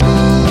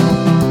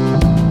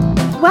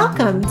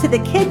Welcome to the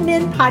Kid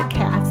Men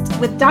Podcast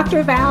with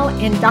Dr. Val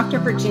and Dr.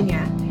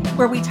 Virginia,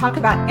 where we talk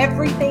about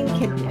everything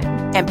kid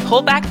men. And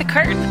pull back the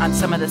curtain on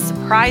some of the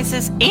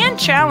surprises and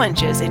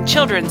challenges in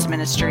children's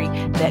ministry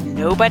that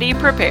nobody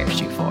prepares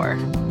you for.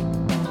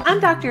 I'm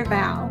Dr.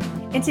 Val,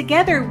 and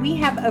together we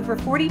have over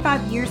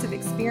 45 years of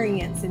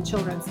experience in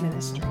children's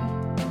ministry.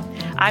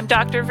 I'm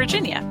Dr.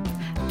 Virginia.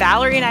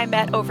 Valerie and I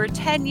met over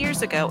 10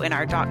 years ago in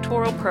our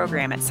doctoral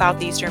program at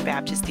Southeastern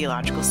Baptist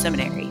Theological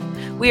Seminary.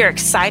 We are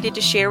excited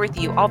to share with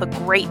you all the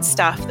great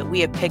stuff that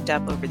we have picked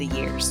up over the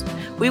years.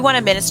 We want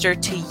to minister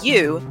to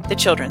you, the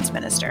children's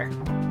minister.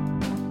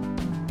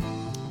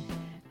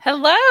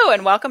 Hello,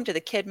 and welcome to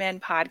the Kid Men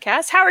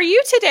Podcast. How are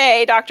you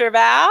today, Dr.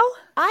 Val?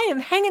 I am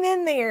hanging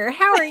in there.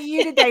 How are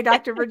you today,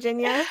 Dr.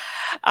 Virginia?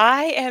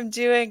 I am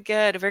doing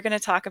good. We're going to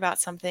talk about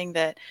something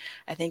that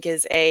I think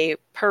is a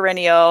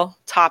perennial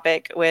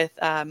topic with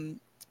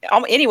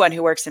anyone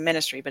who works in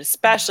ministry, but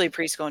especially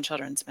preschool and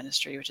children's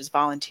ministry, which is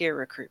volunteer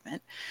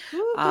recruitment.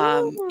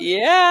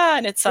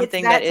 And it's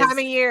something that time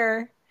of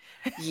year.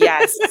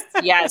 Yes.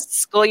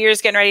 School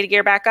year's getting ready to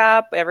gear back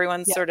up.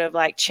 Everyone's sort of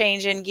like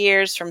changing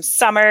gears from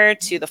summer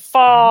to the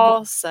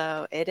fall.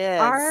 So it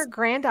is. Our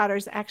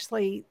granddaughters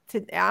actually,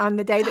 on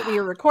the day that we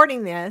are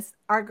recording this,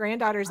 our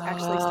granddaughters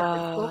actually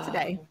started school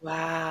today.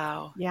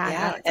 Wow.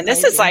 Yeah. And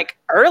this is like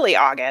early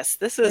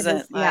August. This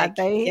isn't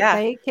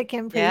they kick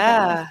in pretty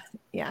fast.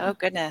 Yeah. Oh,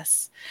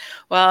 goodness.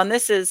 Well, and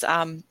this is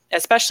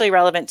especially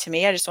relevant to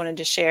me. I just wanted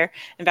to share,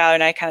 and Valerie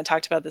and I kind of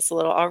talked about this a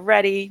little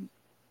already.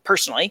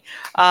 Personally,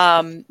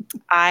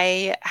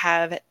 I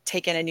have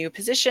taken a new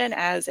position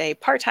as a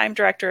part-time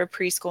director of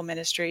preschool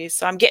ministries.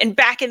 So I'm getting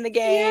back in the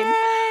game.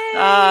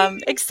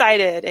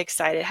 Excited.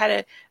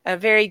 Had a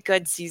very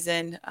good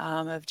season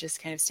of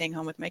just kind of staying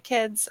home with my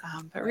kids,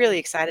 but really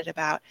excited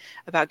about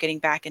getting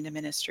back into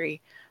ministry.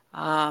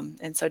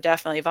 And so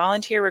definitely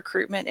volunteer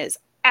recruitment is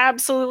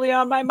absolutely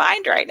on my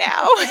mind right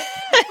now.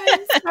 I'm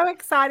so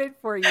excited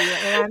for you.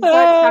 And I'm so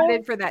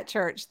excited for that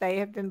church. They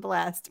have been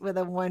blessed with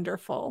a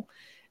wonderful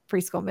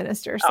preschool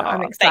minister. So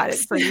I'm excited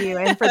for you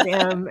and for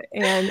them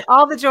and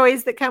all the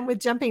joys that come with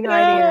jumping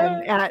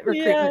right in at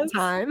recruitment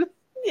time.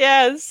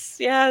 Yes.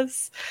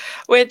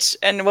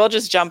 And we'll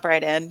just jump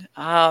right in.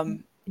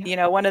 You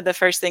know, one of the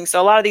first things, so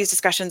a lot of these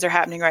discussions are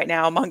happening right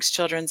now amongst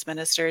children's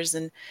ministers.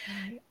 And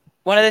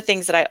one of the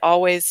things that I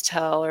always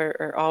tell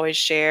or always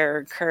share or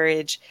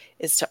encourage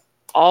is to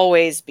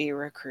always be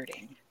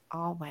recruiting.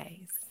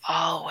 Always,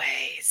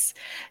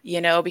 you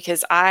know,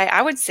 because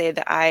I would say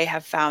that I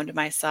have found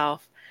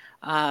myself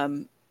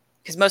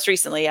because most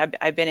recently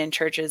I've been in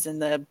churches in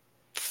the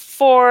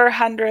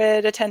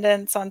 400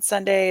 attendance on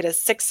Sunday to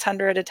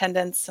 600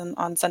 attendance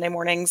on Sunday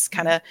mornings,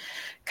 kind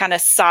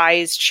of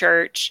size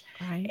church.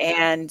 Right.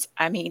 And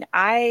I mean,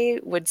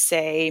 I would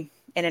say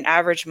in an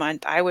average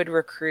month, I would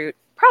recruit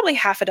probably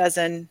half a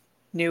dozen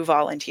new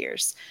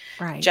volunteers,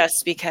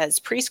 just because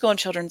preschool and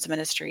children's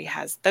ministry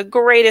has the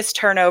greatest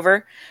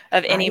turnover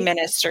of any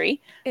ministry.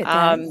 It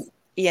does.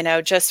 You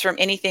know, just from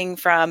anything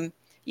from,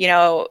 you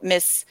know,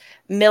 Miss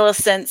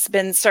Millicent's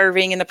been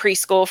serving in the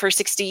preschool for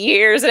 60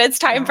 years and it's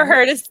time for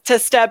her to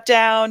step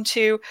down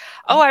to,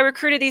 I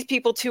recruited these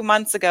people 2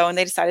 months ago and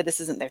they decided this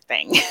isn't their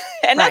thing.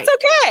 And that's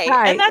okay.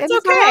 And that's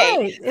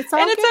okay. It's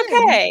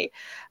okay.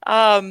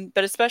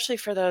 But especially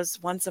for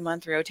those once a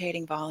month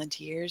rotating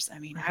volunteers, I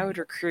mean, I would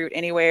recruit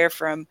anywhere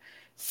from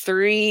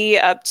 3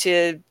 up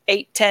to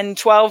 8, 10,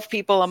 12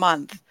 people a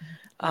month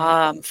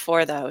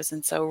for those.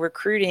 And so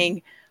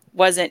recruiting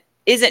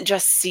isn't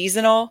just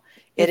seasonal.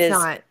 It's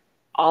not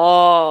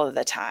all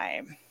the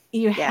time.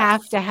 You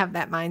have to have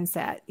that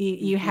mindset.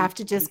 You have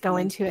to just go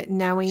into it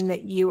knowing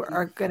that you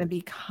are going to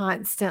be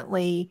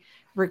constantly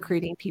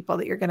recruiting people,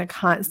 that you're going to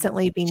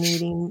constantly be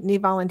needing new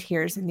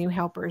volunteers and new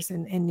helpers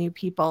and new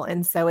people.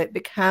 And so it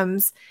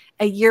becomes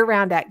a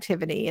year-round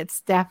activity.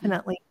 It's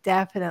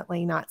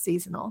definitely not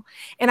seasonal.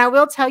 And I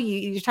will tell you,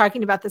 you're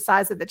talking about the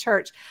size of the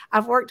church.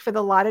 I've worked with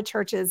a lot of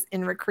churches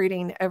in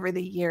recruiting over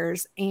the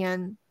years,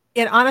 and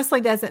it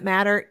honestly doesn't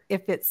matter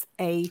if it's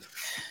a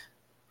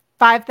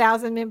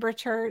 5,000 member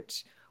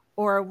church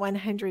or a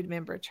 100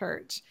 member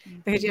church,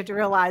 because you have to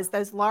realize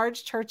those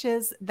large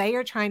churches, they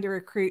are trying to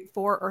recruit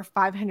 400 or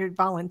 500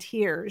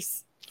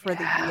 volunteers for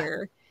the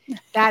year.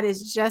 That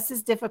is just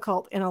as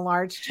difficult in a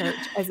large church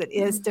as it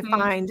is to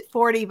find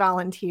 40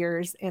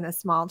 volunteers in a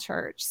small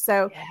church.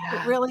 So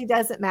it really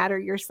doesn't matter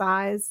your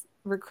size.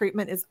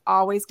 Recruitment is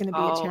always going to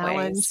be a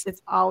challenge.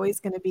 It's always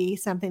going to be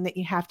something that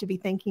you have to be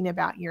thinking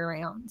about year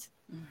round.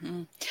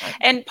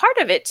 And part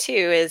of it too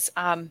is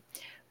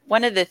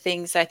one of the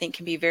things I think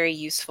can be very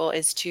useful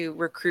is to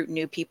recruit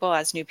new people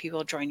as new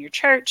people join your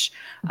church,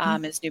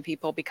 as new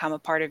people become a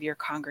part of your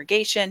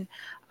congregation.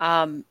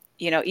 You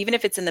know, even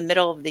if it's in the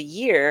middle of the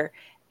year,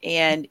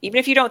 and even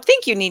if you don't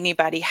think you need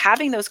anybody,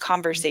 having those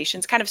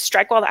conversations kind of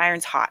strike while the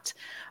iron's hot.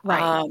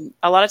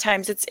 A lot of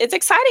times it's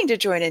exciting to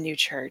join a new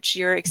church.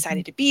 You're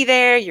excited to be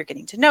there. You're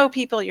getting to know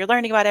people. You're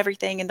learning about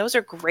everything. And those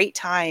are great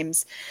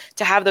times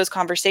to have those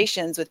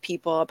conversations with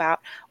people about,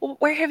 well,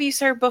 where have you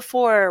served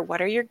before?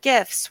 What are your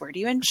gifts? Where do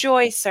you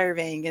enjoy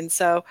serving? And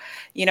so,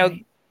 you know,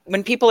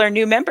 when people are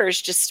new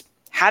members, just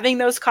having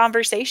those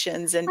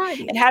conversations and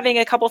Right. having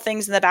a couple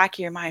things in the back of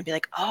your mind, be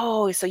like,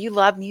 oh, so you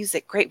love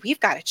music. Great. We've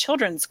got a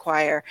children's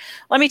choir.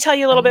 Let me tell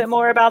you a little bit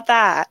more about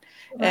that.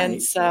 And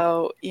Right.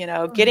 so,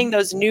 getting Right.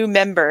 those new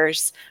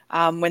members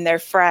when they're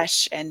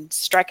fresh and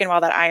striking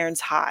while that iron's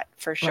hot,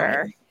 for Right.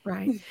 sure.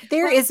 Right.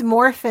 There is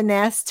more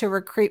finesse to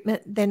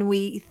recruitment than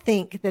we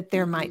think that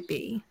there Mhm. might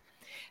be.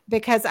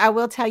 Because I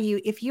will tell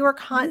you, if you are Mhm.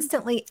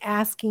 constantly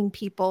asking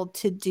people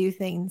to do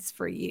things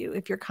for you,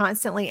 if you're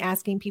constantly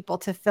asking people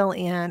to fill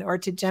in or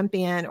to jump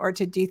in or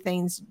to do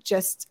things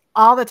just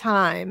all the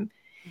time,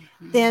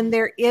 then Mhm.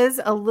 there is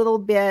a little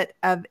bit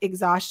of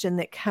exhaustion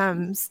that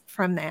comes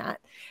from that.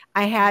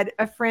 I had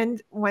a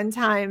friend one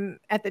time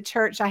at the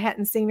church. I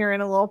hadn't seen her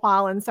in a little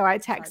while. And so I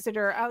texted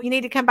her, oh, you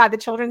need to come by the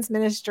children's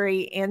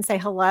ministry and say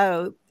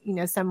hello,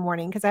 some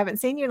morning because I haven't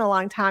seen you in a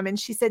long time. And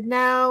she said,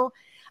 no,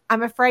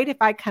 I'm afraid if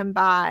I come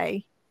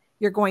by,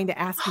 you're going to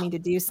ask me to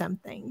do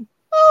something.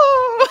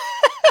 Oh,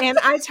 And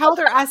I told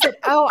her, I said,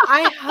 oh,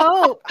 I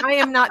hope I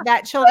am not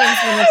that children's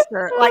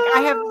minister. Like,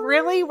 I have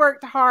really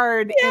worked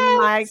hard in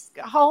my yes.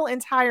 whole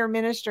entire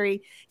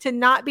ministry to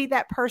not be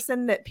that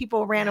person that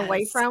people ran away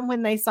Yes. from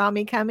when they saw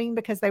me coming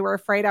because they were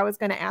afraid I was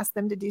going to ask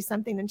them to do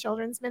something in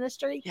children's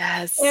ministry.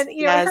 Yes. And, it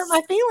hurt Yes.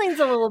 my feelings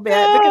a little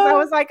bit because I No.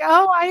 was like,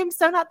 oh, I am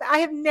so not, I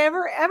have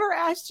never, ever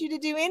asked you to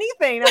do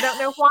anything. I don't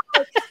know why,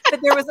 but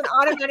there was an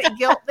automatic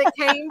guilt that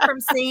came from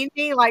seeing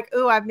me like,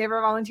 oh, I've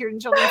never volunteered in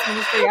children's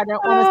ministry. I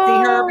don't want to see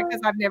her because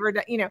Oh, I've never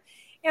done,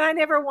 and I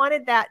never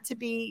wanted that to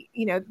be,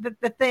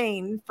 the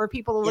thing for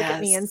people to look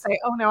at me and yes. say,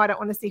 oh no, I don't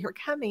want to see her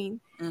coming.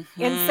 And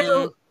Mhm.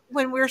 so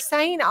when we're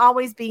saying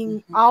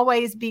Mhm.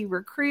 always be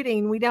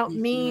recruiting, we don't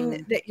mean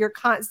Mhm. that you're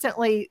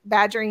constantly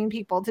badgering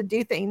people to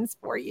do things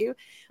for you.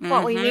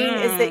 What we mean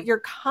is that Mhm. you're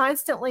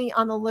constantly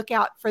on the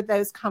lookout for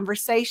those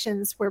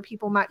conversations where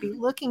people might be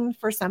looking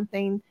for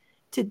something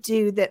to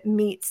do that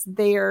meets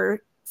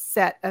their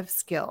set of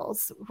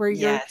skills, where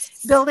you're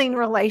Yes. building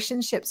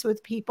relationships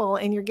with people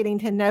and you're getting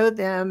to know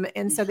them.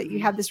 And so that you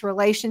Mhm. have this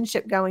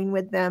relationship going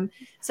with them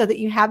so that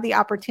you have the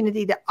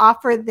opportunity to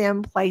offer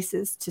them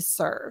places to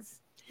serve,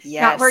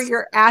 not where Yes.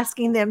 you're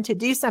asking them to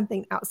do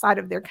something outside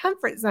of their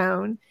comfort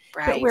zone,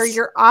 but where Right.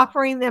 you're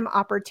offering them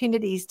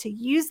opportunities to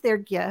use their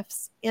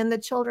gifts in the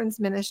children's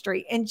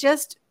ministry and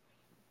just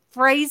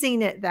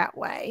phrasing it that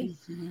way.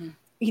 Mhm.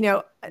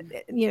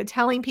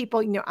 Telling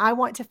people, I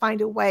want to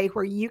find a way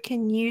where you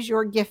can use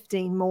your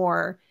gifting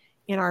more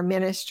in our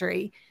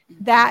ministry.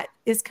 Mhm. That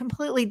is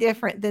completely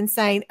different than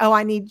saying, oh,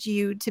 I need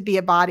you to be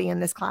a body in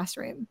this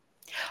classroom.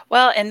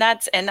 Well, and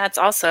that's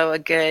also a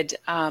good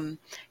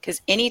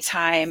because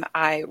anytime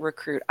I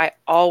recruit, I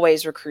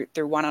always recruit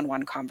through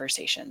one-on-one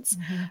conversations,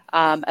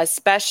 Mm-hmm.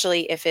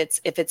 especially if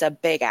it's a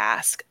big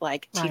ask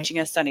like Right. teaching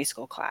a Sunday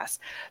school class,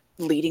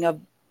 leading a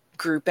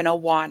group in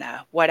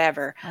Awana,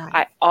 whatever. Right.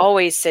 I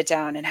always sit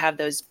down and have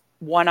those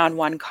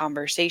one-on-one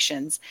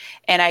conversations,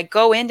 and I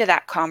go into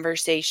that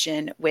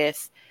conversation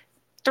with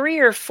 3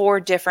 or 4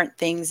 different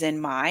things in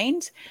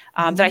mind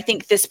that Mm-hmm. I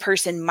think this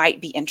person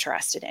might be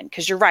interested in.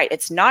 Because you're right,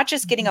 it's not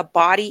just getting Mm-hmm. a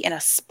body in a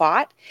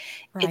spot,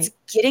 it's Right.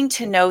 getting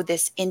to know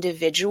this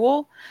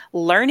individual,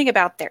 learning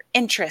about their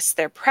interests,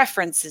 their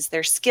preferences,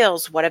 their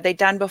skills. What have they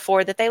done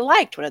before that they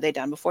liked? What have they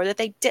done before that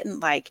they didn't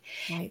like?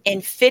 Right.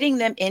 And fitting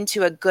them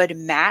into a good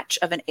match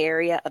of an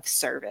area of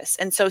service.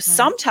 And so Right.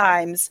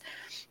 sometimes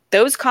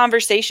those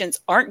conversations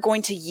aren't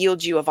going to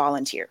yield you a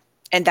volunteer,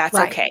 and that's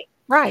Right. okay.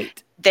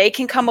 Right. They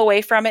can come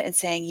away from it and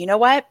saying, you know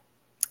what?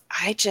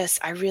 I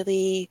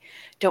really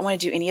don't want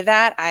to do any of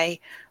that. I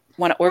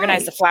want to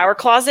organize the Right. flower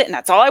closet and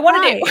that's all I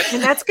want to do. Right.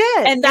 And that's good.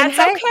 And And that's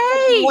hey,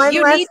 okay. one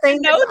You less need to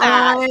thing know that's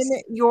that. on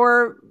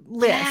your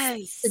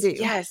list to Yes, do.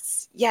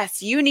 yes,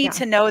 yes. You need Yeah.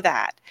 to know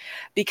that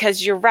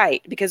because you're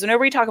right. Because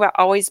whenever we talk about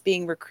always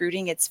being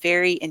recruiting, it's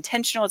very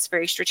intentional, it's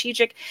very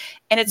strategic,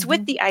 and it's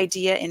with Mm-hmm. the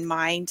idea in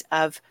mind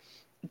of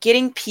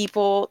getting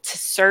people to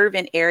serve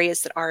in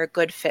areas that are a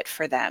good fit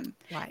for them.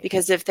 Right.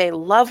 Because if they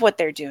love what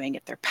they're doing,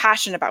 if they're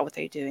passionate about what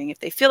they're doing, if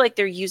they feel like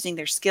they're using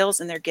their skills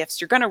and their gifts,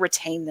 you're going to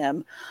retain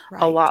them a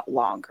Right. lot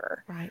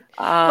longer. Right.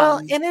 Well,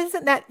 Um, and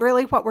isn't that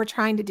really what we're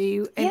trying to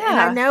do? And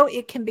I yeah. know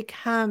it can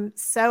become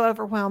so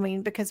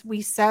overwhelming because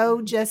we so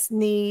Mhm. just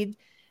need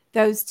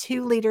those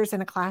two leaders in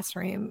a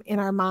classroom in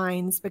our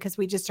minds because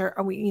we just are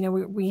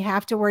we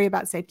have to worry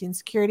about safety and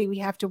security. We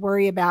have to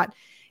worry about,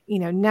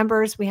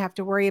 numbers. We have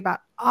to worry about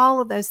all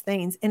of those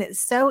things. And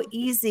it's so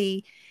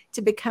easy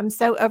to become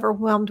so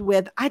overwhelmed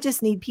with, I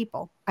just need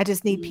people. I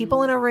just need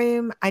people in Mm, a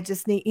room. I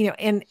just need,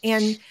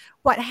 and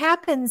what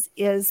happens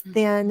is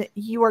then mhm.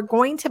 you are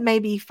going to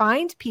maybe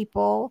find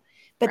people,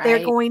 but they're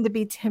Right. going to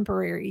be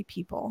temporary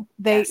people.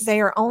 They Yes.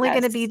 they are only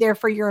going to be Yes. there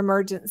for your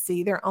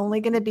emergency. They're only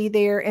going to Mhm. be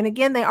there. And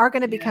again, they are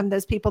going to Yeah. become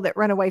those people that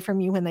run away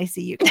from you when they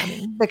see you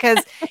coming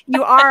because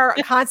you are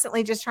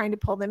constantly just trying to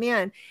pull them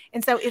in.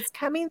 And so it's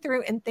coming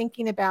through and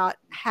thinking about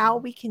how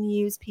Mhm. we can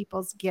use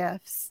people's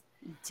gifts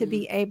to Mhm.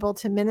 be able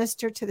to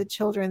minister to the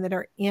children that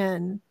are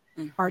in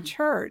our Mhm.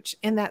 church.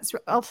 And that's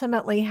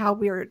ultimately how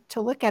we're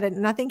to look at it.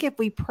 And I think if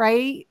we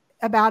pray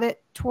about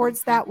it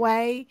towards that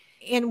way.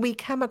 And we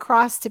come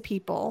across to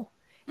people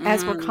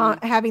as we're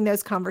having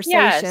those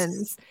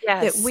conversations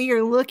that Yes. we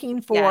are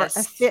looking for a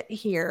fit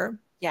here.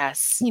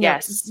 Yes. You know,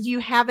 Yes. you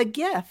have a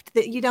gift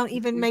that you don't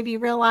even maybe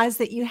realize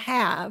that you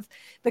have,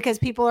 because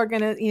people are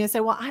going to, say,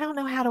 well, I don't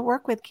know how to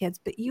work with kids,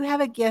 but you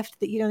have a gift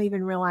that you don't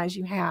even realize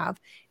you have.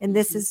 And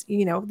this is,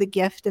 the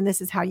gift, and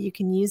this is how you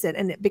can use it.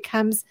 And it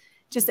becomes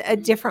just a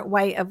different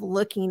way of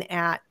looking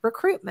at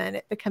recruitment.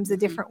 It becomes a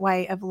different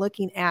way of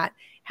looking at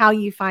how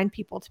you find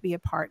people to be a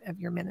part of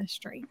your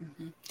ministry.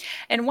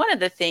 And one of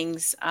the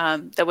things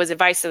that was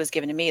advice that was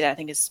given to me that I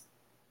think is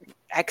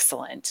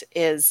excellent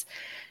is,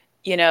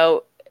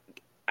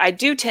 I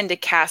do tend to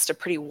cast a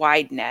pretty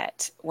wide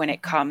net when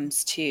it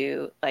comes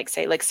to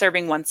say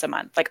serving once a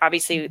month. Like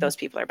obviously those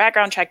people are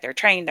background checked, they're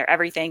trained, they're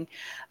everything.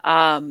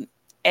 And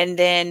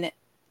then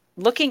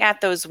looking at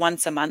those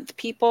once a month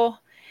people,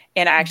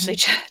 and I actually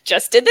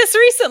just did this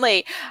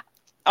recently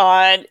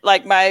on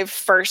my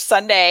first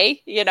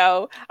Sunday,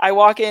 I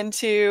walk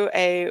into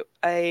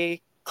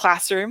a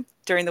classroom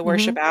during the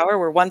worship hour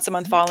where once a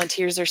month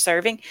volunteers are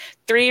serving.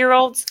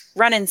 3-year-olds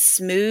running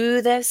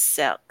smooth as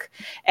silk.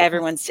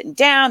 Everyone's sitting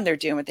down. They're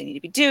doing what they need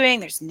to be doing.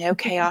 There's no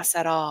chaos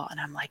at all. And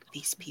I'm like,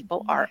 these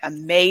people are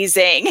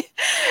amazing.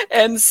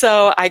 And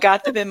so I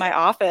got them in my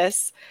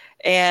office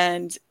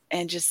and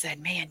just said,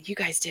 man, you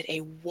guys did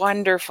a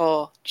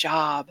wonderful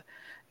job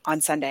on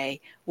Sunday.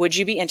 Would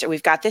you be interested?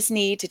 We've got this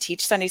need to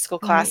teach Sunday school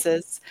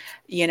classes.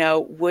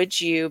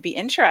 Would you be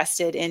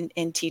interested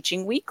in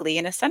teaching weekly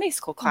in a Sunday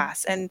school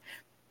class? And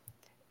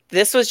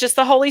this was just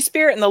the Holy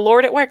Spirit and the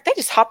Lord at work. They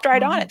just hopped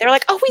right on it. They're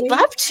like, oh, we'd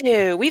love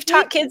to. We've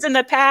taught kids in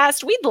the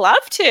past. We'd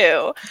love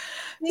to.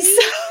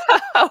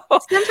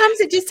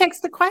 Sometimes it just takes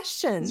the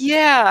question.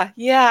 Yeah.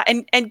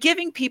 And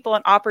giving people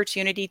an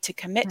opportunity to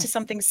commit to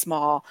something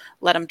small,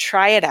 let them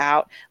try it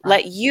out,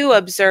 let you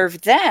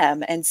observe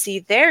them and see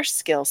their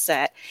skill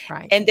set.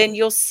 And then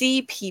you'll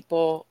see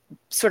people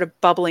sort of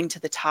bubbling to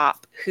the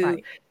top who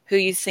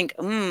you think,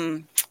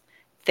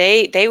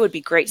 they would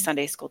be great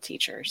Sunday school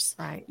teachers,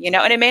 and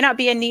it may not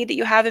be a need that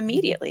you have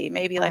immediately.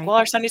 Maybe well,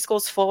 our Sunday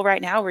school's full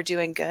right now. We're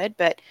doing good.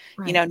 But,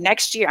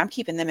 next year, I'm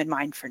keeping them in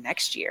mind for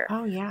next year.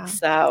 Oh, yeah.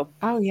 So.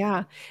 Oh,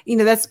 yeah.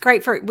 That's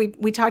great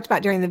we talked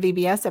about during the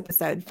VBS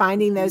episode,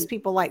 finding those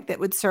people that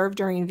would serve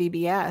during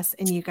VBS,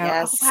 and you go,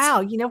 oh,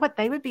 wow, you know what?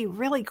 They would be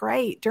really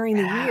great during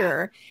the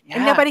year.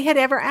 And nobody had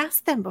ever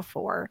asked them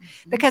before,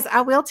 because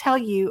I will tell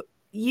you,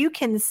 you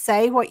can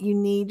say what you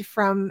need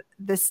from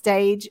the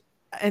stage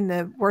in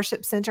the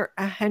worship center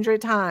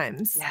 100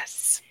 times.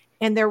 Yes.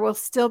 And there will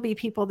still be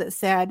people that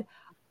said,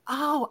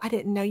 oh, I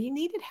didn't know you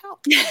needed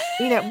help,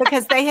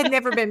 because they had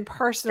never been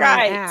personally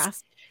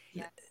asked.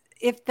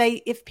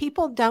 If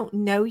people don't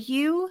know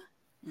you,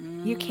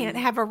 you can't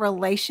have a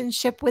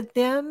relationship with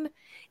them.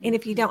 And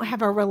if you don't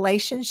have a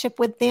relationship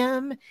with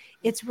them,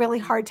 it's really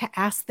hard to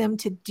ask them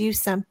to do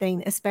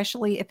something,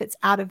 especially if it's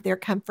out of their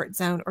comfort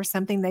zone or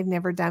something they've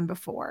never done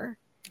before.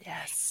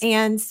 Yes.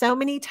 And so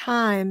many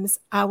times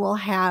I will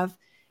have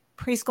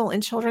preschool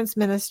and children's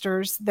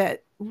ministers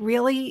that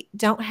really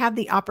don't have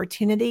the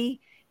opportunity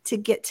to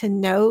get to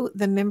know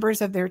the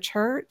members of their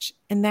church.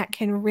 And that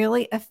can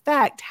really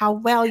affect how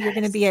well you're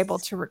going to be able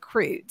to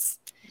recruit.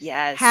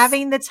 Yes.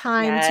 Having the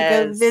time to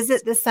go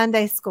visit the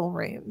Sunday school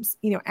rooms,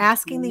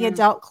 asking the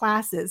adult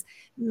classes,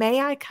 may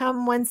I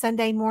come one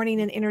Sunday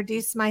morning and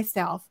introduce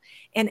myself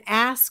and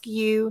ask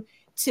you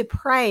to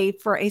pray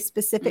for a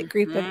specific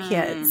group of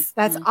kids.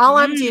 That's all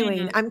I'm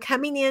doing. I'm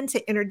coming in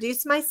to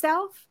introduce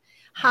myself.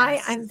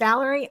 Hi, I'm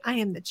Valerie. I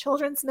am the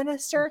children's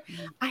minister.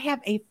 I have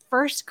a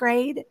first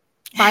grade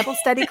Bible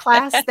study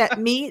class that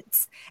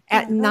meets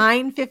at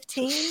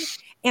 9:15.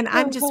 And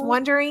I'm just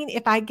wondering,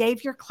 if I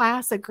gave your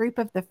class a group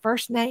of the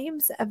first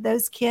names of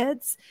those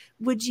kids,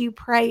 would you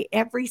pray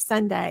every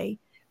Sunday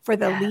for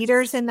the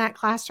leaders in that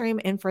classroom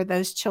and for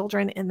those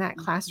children in that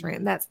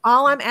classroom? That's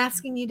all I'm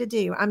asking you to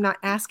do. I'm not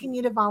asking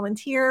you to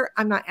volunteer.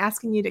 I'm not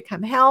asking you to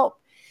come help.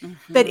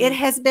 But it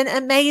has been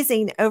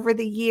amazing over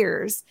the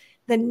years,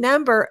 the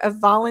number of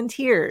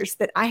volunteers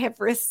that I have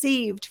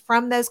received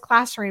from those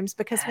classrooms,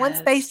 because once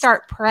they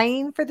start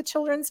praying for the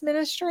children's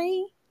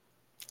ministry,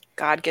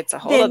 God gets a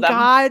hold of them.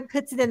 God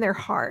puts it in their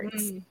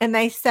hearts and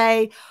they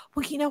say,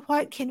 well, you know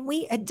what? Can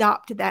we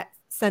adopt that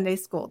Sunday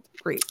school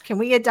group? Can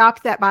we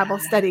adopt that Bible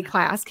study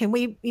class? Can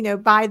we,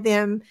 buy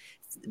them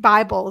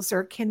Bibles,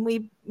 or can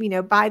we,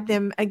 buy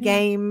them a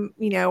game,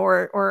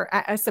 or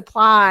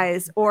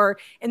supplies,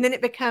 and then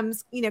it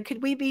becomes,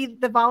 could we be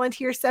the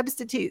volunteer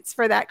substitutes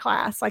for that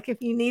class? Like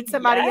if you need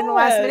somebody in the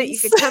last minute, you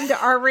could come to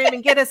our room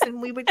and get us,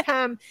 and we would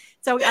come.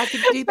 So I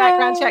could do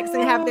background checks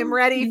and have them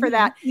ready for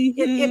that.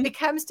 It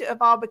becomes to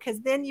evolve, because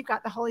then you've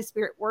got the Holy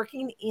Spirit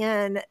working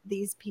in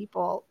these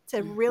people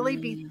to really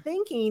be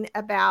thinking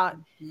about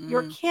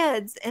your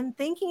kids and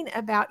thinking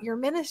about your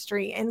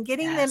ministry and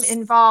getting them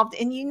involved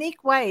in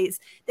unique ways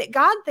that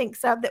God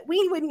thinks of that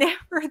we would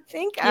never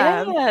think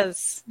of,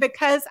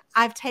 because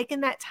I've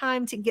taken that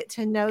time to get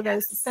to know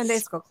those Sunday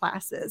school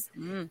classes,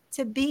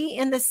 to be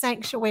in the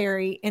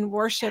sanctuary and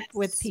worship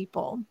with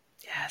people.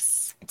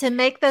 Yes. To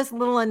make those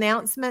little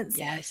announcements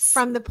Yes.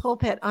 from the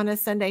pulpit on a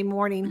Sunday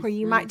morning, where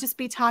you might just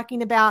be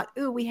talking about,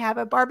 oh, we have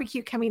a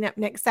barbecue coming up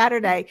next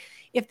Saturday.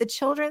 If the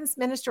children's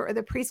minister or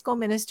the preschool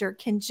minister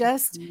can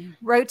just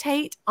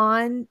rotate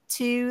on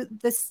to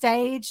the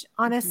stage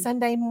on a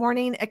Sunday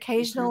morning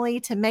occasionally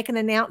to make an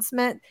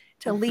announcement,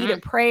 to lead a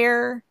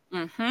prayer,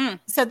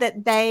 so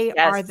that they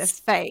are the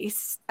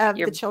face of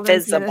the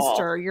children's visible.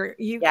 minister.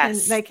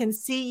 They can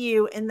see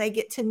you and they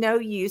get to know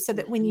you, so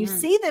that when you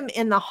see them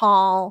in the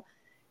hall,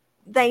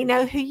 they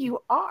know who you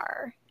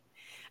are.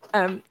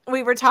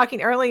 We were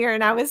talking earlier,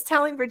 and I was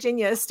telling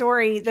Virginia a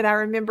story that I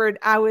remembered.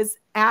 I was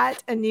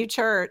at a new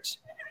church,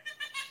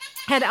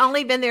 had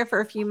only been there for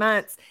a few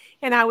months,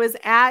 and I was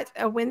at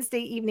a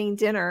Wednesday evening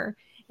dinner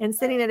and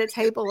sitting at a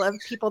table of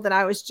people that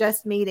I was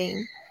just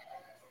meeting.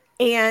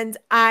 And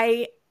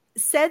I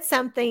said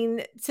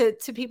something to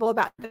people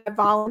about that I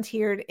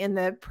volunteered in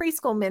the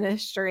preschool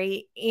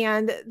ministry,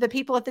 and the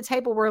people at the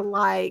table were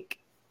like,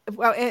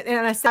 well,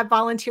 and I said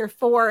volunteer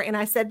for, and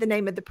I said the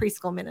name of the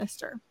preschool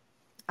minister.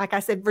 Like I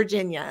said,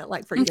 Virginia,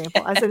 like, for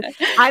example, I said,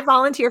 I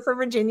volunteer for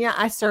Virginia.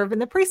 I serve in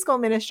the preschool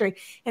ministry.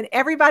 And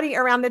everybody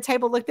around the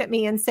table looked at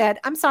me and said,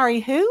 I'm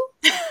sorry, who?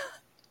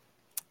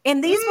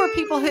 And these were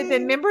people who had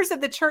been members of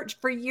the church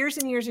for years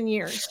and years and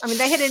years. I mean,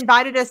 they had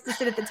invited us to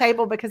sit at the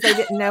table because they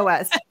didn't know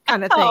us,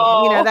 kind of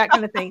thing, that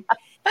kind of thing.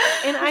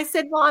 And I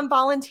said, well, I'm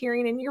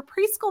volunteering in your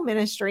preschool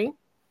ministry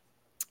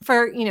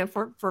for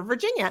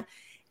Virginia.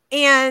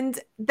 And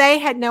they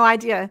had no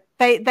idea.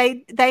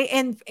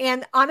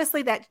 And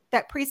honestly, that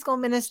preschool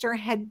minister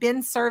had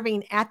been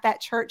serving at that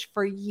church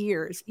for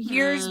years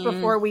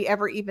before we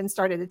ever even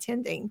started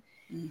attending.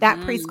 That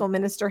preschool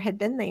minister had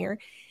been there.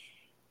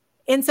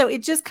 And so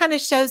it just kind of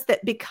shows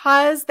that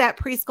because that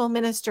preschool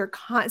minister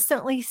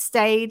constantly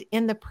stayed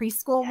in the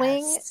preschool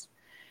wing,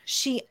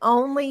 she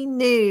only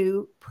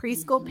knew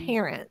preschool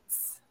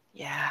parents.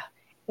 Yeah.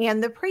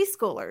 And the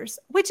preschoolers,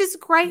 which is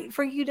great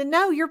for you to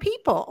know your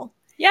people.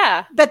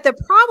 Yeah. But the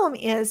problem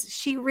is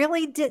she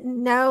really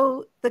didn't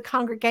know the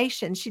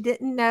congregation. She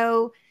didn't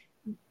know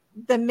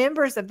the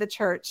members of the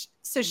church.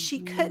 So she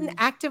couldn't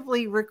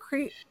actively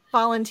recruit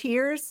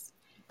volunteers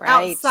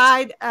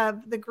outside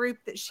of the group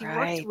that she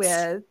worked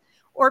with,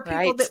 or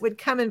people that would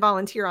come and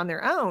volunteer on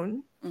their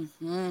own,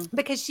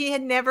 because she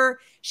never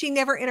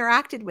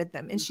interacted with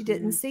them, and she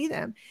didn't see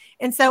them.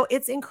 And so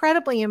it's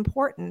incredibly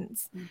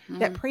important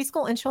that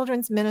preschool and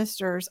children's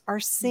ministers are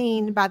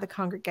seen by the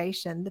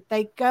congregation, that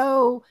they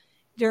go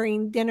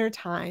during dinner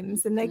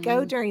times, and they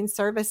go during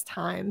service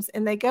times,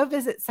 and they go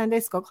visit Sunday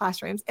school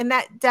classrooms. And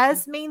that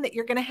does mean that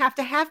you're going to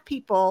have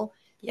people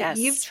that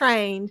you've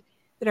trained,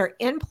 that are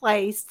in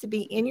place to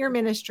be in your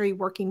ministry,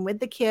 working with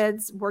the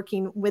kids,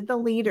 working with the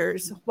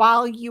leaders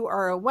while you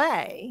are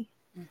away.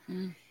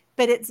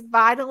 But it's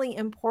vitally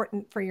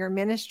important for your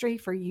ministry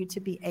for you to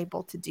be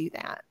able to do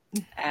that.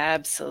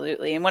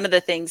 Absolutely. And one of the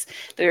things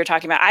that we were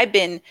talking about, I've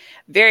been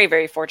very,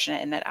 very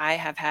fortunate in that I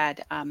have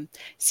had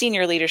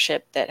senior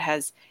leadership that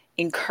has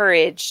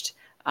encouraged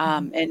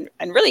and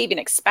really even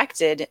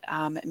expected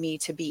me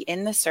to be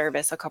in the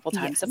service a couple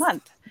times a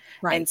month.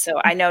 Right. And so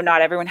I know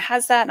not everyone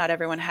has that. Not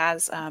everyone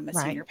has a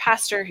senior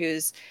pastor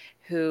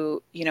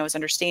who is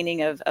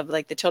understanding of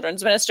like the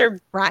children's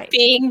minister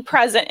being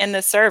present in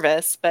the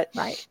service. But,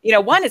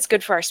 one, it's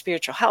good for our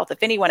spiritual health.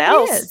 If anyone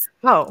else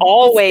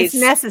always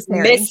it's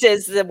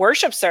misses the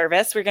worship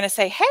service, we're going to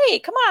say, hey,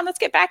 come on, let's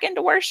get back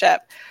into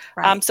worship.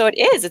 So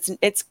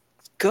it's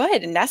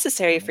good and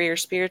necessary for your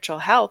spiritual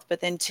health.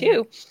 But then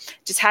too,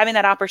 just having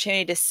that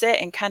opportunity to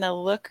sit and kind of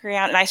look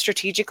around, and I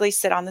strategically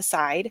sit on the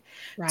side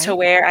to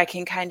where I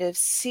can kind of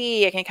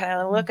see, I can kind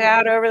of look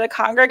out over the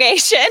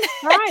congregation.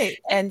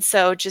 And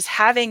so just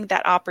having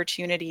that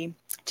opportunity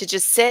to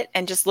just sit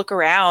and just look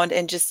around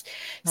and just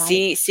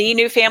see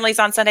new families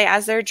on Sunday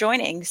as they're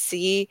joining,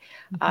 see,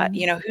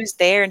 who's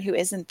there and who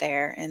isn't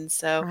there. And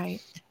so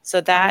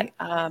that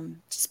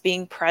just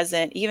being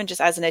present, even just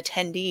as an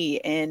attendee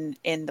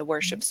in the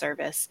worship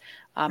service,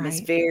 is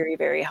very,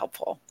 very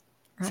helpful.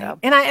 So,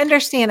 and I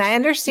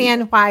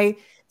understand why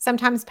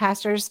sometimes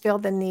pastors feel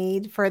the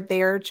need for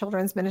their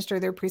children's minister,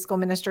 their preschool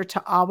minister,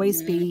 to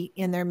always be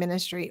in their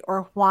ministry,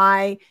 or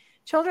why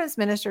children's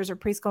ministers or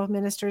preschool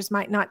ministers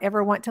might not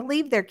ever want to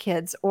leave their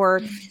kids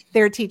or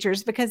their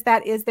teachers, because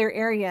that is their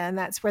area and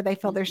that's where they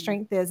feel their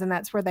strength is and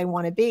that's where they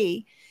want to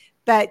be.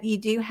 But you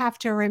do have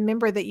to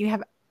remember that you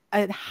have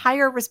a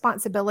higher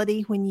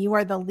responsibility when you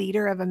are the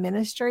leader of a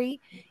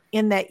ministry,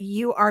 in that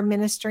you are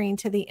ministering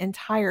to the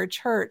entire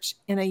church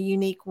in a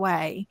unique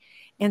way.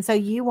 And so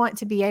you want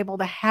to be able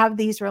to have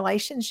these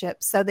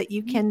relationships so that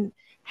you can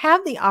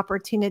have the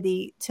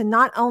opportunity to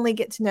not only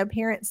get to know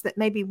parents that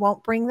maybe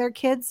won't bring their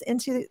kids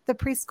into the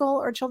preschool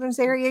or children's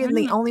area, and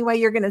the only way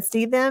you're going to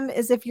see them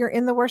is if you're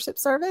in the worship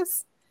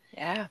service,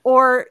 Yeah.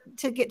 or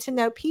to get to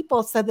know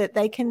people so that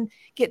they can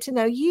get to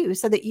know you,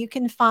 so that you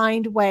can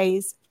find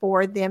ways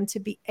for them to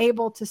be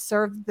able to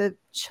serve the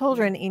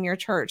children in your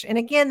church. And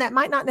again, that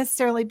might not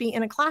necessarily be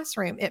in a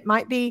classroom. It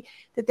might be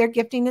that their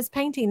gifting is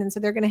painting, and so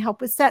they're going to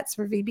help with sets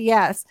for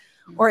VBS.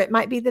 Or it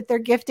might be that their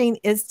gifting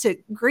is to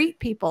greet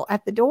people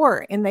at the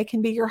door, and they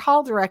can be your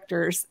hall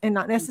directors and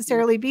not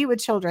necessarily be with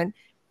children.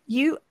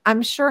 You,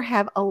 I'm sure,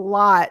 have a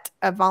lot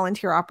of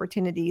volunteer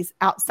opportunities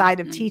outside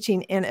of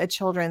teaching in a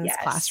children's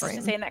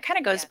classroom. And that kind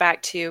of goes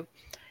back to,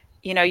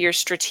 your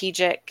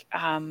strategic,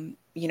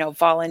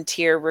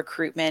 volunteer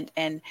recruitment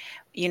and,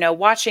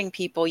 watching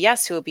people,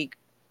 yes, who will be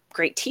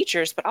great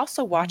teachers, but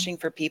also watching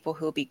for people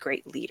who will be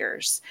great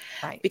leaders.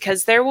 Right.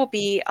 Because there will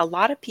be a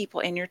lot of people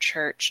in your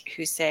church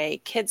who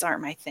say, kids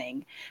aren't my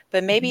thing,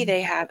 but maybe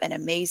they have an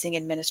amazing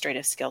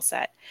administrative skill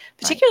set.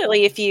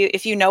 Particularly if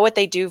you know what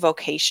they do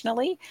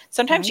vocationally,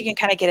 sometimes you can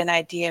kind of get an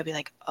idea, be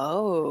like,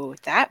 oh,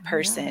 that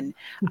person,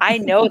 I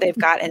know they've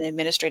got an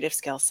administrative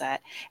skill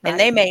set, and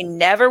they may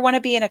never want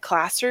to be in a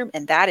classroom,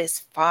 and that is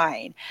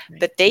fine.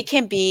 But they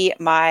can be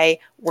my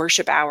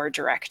worship hour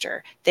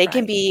director. They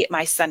can be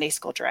my Sunday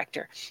school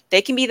director.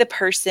 They can be the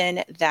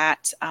person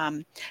that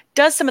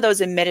does some of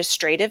those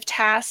administrative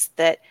tasks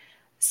that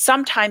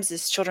sometimes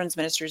as children's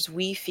ministers,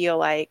 we feel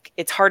like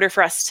it's harder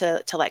for us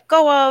to let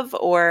go of,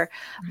 or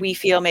we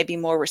feel maybe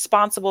more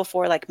responsible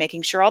for, like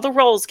making sure all the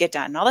rolls get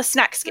done, all the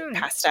snacks get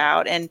passed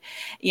out, and,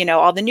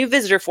 all the new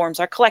visitor forms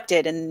are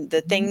collected and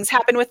the things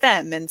happen with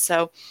them. And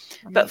so,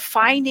 but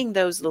finding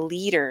those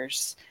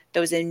leaders,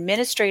 those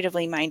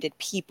administratively minded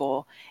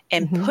people,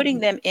 and putting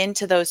them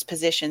into those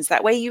positions.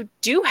 That way you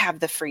do have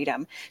the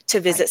freedom to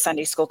visit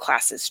Sunday school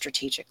classes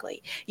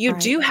strategically. You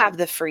do have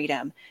the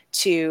freedom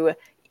to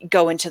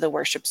go into the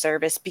worship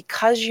service,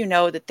 because you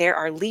know that there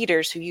are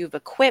leaders who you've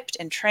equipped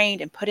and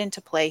trained and put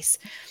into place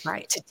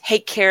to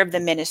take care of the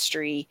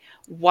ministry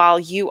while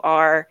you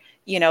are,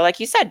 like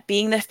you said,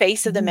 being the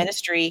face of the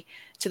ministry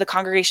to the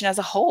congregation as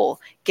a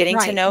whole, getting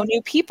to know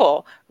new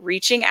people,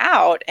 reaching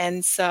out.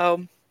 And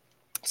so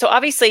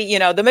obviously,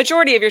 the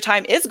majority of your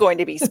time is going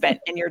to be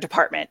spent in your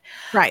department,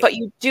 but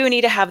you do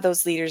need to have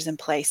those leaders in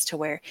place to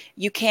where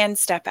you can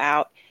step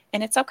out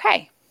and it's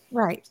okay.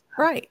 Right.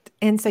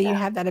 And so you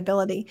have that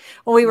ability.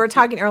 Well, we were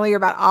talking earlier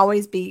about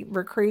always be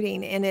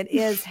recruiting, and it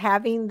is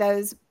having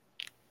those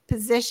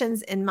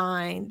positions in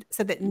mind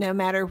so that no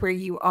matter where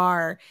you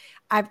are.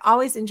 I've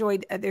always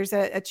enjoyed, there's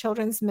a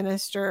children's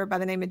minister by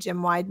the name of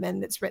Jim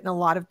Weidman that's written a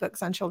lot of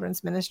books on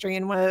children's ministry.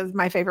 And one of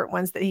my favorite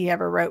ones that he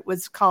ever wrote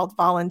was called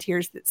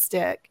Volunteers That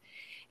Stick.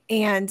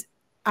 And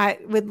I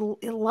would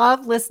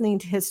love listening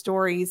to his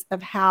stories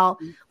of how,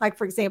 like,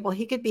 for example,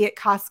 he could be at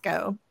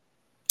Costco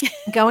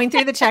going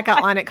through the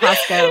checkout line at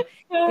Costco,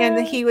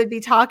 and he would be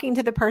talking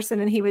to the person,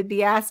 and he would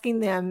be asking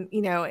them,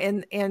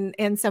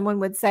 and someone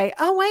would say,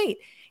 oh, wait,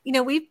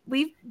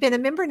 we've been a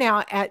member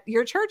now at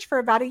your church for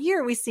about a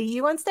year. We see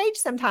you on stage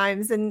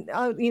sometimes, and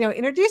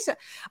introduce it.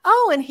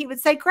 Oh, and he would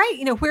say,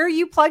 great. Where are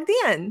you plugged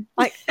in?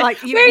 Like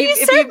you, where are you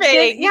serving?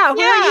 Where are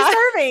you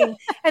serving?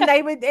 And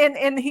they would,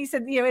 and he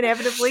said,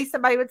 inevitably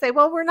somebody would say,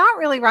 well, we're not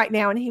really right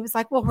now. And he was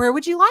like, well, where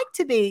would you like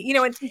to be?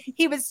 And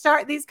he would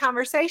start these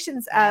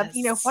conversations of,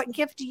 what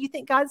gift do you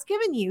think God's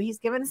given you? He's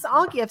given us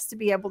all gifts to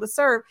be able to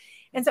serve.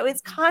 And so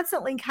it's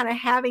constantly kind of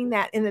having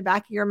that in the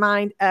back of your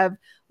mind of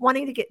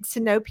wanting to get to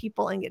know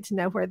people and get to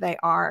know where they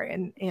are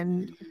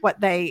and what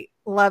they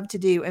love to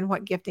do and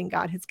what gifting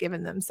God has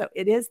given them. So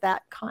it is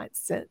that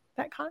constant.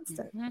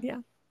 Yeah.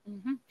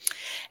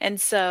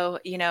 And so,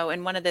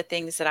 and one of the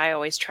things that I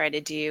always try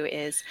to do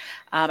is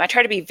I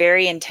try to be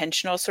very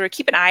intentional, sort of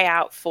keep an eye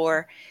out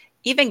for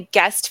even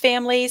guest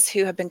families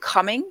who have been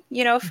coming,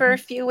 for a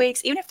few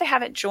weeks, even if they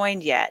haven't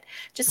joined yet,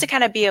 just to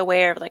kind of be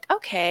aware of, like,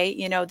 okay,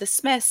 the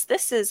Smiths,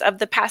 this is of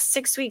the past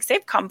 6 weeks,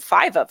 they've come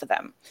 5 of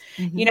them.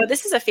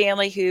 This is a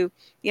family who,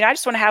 I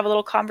just want to have a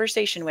little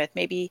conversation with,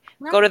 maybe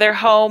go to their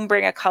home,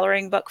 bring a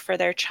coloring book for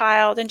their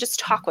child, and just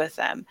talk with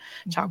them,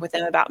 talk with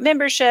them about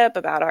membership,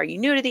 about, are you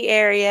new to the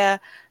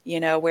area?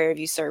 Where have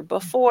you served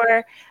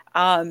before?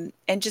 And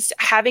just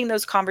having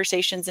those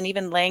conversations and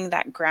even laying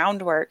that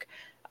groundwork,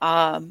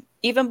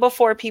 even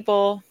before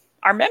people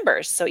are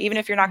members. So even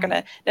if you're not going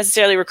to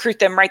necessarily recruit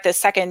them right this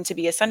second to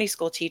be a Sunday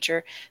school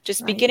teacher,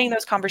 just beginning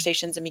those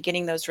conversations and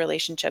beginning those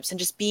relationships and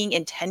just being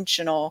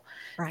intentional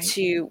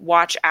to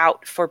watch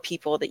out for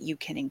people that you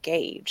can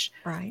engage.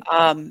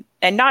 And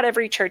not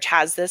every church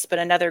has this, but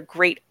another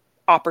great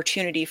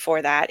opportunity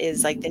for that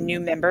is like the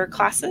new member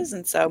classes.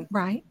 And so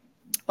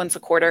once a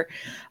quarter,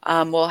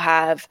 we'll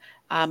have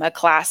a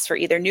class for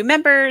either new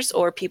members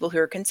or people who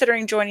are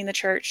considering joining the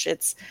church.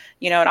 It's,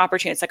 an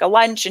opportunity. It's like a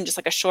lunch and just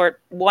like a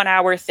short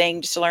 1-hour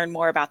thing just to learn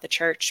more about the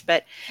church.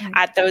 But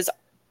at those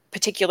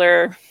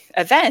particular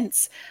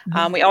events,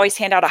 we always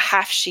hand out a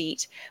half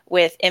sheet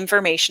with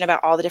information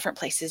about all the different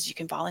places you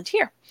can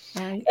volunteer.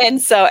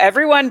 And so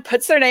everyone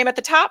puts their name at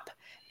the top,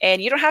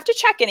 and you don't have to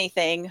check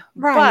anything,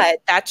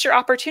 but that's your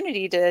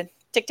opportunity to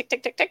tick, tick,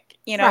 tick, tick, tick,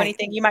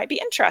 anything you might be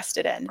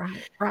interested in.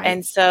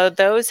 And so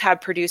those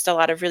have produced a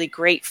lot of really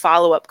great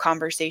follow-up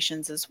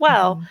conversations as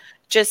well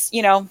just,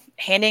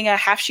 handing a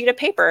half sheet of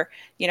paper,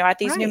 at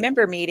these new Right.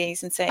 member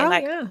meetings and saying Oh,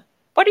 like, yeah.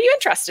 what are you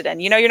interested in?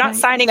 You're not Right.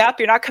 signing up,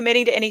 you're not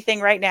committing to anything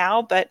right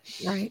now, but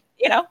Right.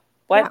 Yeah.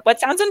 what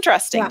sounds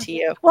interesting Yeah. to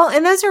you? Well,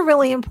 and those are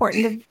really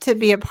important to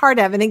be a part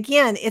of. And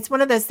again, it's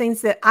one of those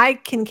things that I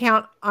can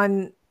count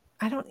on.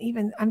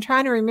 I'm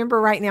trying to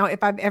remember right now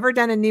if I've ever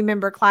done a new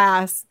member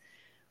class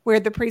where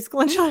the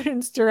preschool and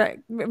children's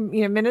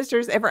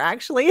ministers ever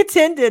actually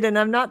attended. And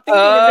I'm not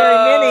thinking of very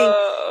many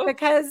Oh,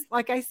 because,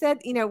 like I said,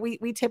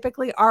 we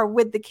typically are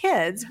with the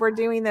kids. We're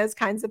doing those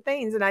kinds of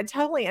things. And I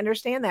totally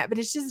understand that, but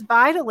it's just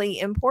vitally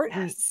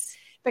important yes.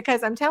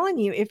 because I'm telling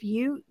you, if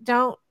you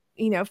don't,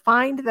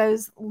 find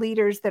those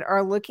leaders that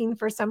are looking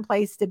for some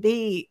place to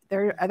be,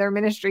 there are other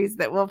ministries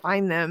that will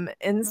find them.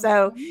 And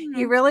so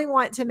you Mhm. really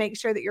want to make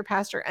sure that your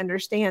pastor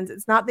understands.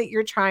 It's not that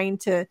you're trying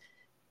to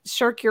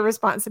shirk your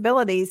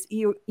responsibilities.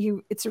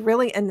 It's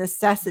really a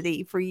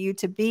necessity for you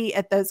to be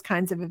at those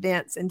kinds of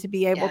events and to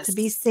be able to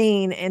be Yes.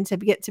 seen and to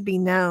get to be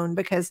known,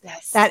 because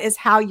Yes. that is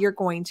how you're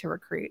going to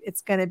recruit.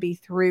 It's going to be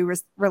through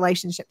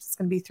relationships. It's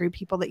going to be through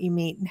people that you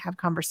meet and have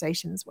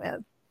conversations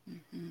with.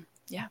 Mm-hmm.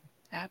 Yeah,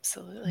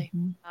 absolutely.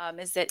 Mm-hmm.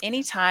 Is that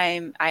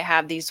anytime I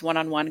have these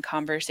one-on-one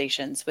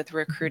conversations with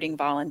recruiting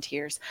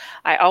volunteers,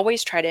 I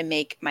always try to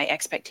make my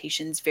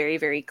expectations very,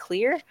 very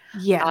clear.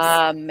 Yes.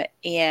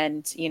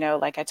 And,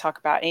 like I talk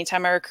about,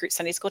 anytime I recruit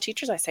Sunday school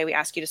teachers, I say we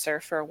ask you to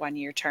serve for a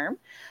 1-year term.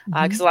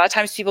 Because a lot of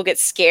times people get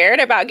scared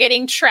about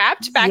getting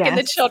trapped back in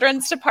the Yes.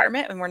 children's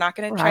department, and we're not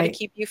going to try to Right.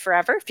 keep you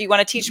forever. If you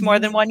want to teach more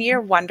than 1 year,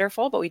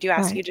 wonderful, but we do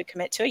ask you Right. to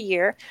commit to a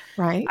year.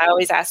 Right. I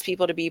always ask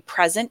people to be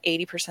present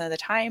 80% of the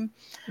time.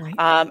 Right.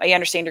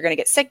 I understand you're going to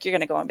get sick. You're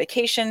going to go on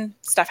vacation.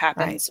 Stuff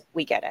happens. Right.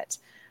 We get it.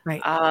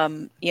 Right.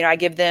 I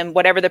give them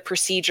whatever the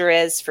procedure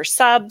is for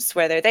subs,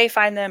 whether they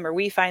find them or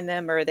we find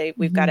them, or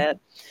we've got a,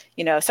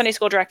 Sunday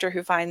school director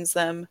who finds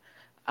them.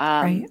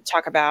 Right.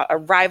 Talk about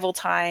arrival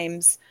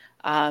times,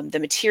 the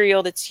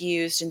material that's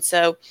used. And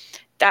so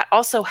that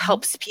also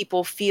helps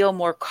people feel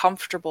more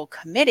comfortable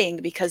committing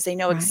because they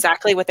know Right.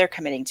 exactly what they're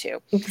committing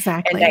to.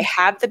 Exactly. And they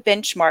have the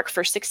benchmark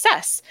for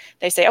success.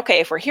 They say, okay,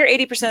 if we're here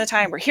 80% of the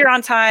time, we're here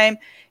on time,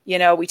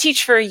 we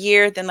teach for a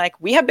year, then like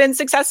we have been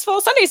successful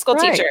Sunday school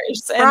Right.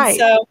 teachers. And Right.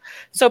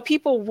 so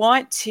people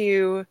want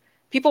to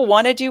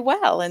do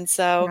well. And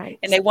so, Right.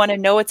 and they want to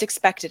know what's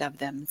expected of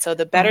them. So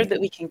the better Right.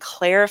 that we can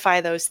clarify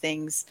those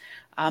things,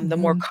 the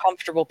more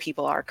comfortable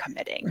people are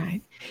committing.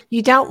 Right.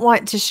 You don't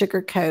want to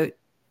sugarcoat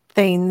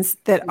things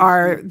that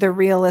are the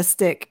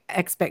realistic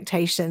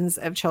expectations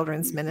of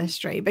children's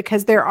ministry,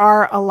 because there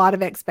are a lot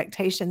of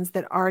expectations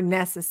that are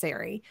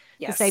necessary.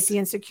 Yes. The safety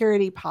and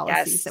security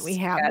policies that we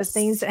have, the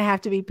things that Yes.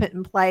 have to be put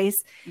in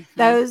place, Mhm.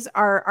 those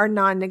are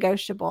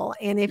non-negotiable.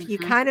 And if you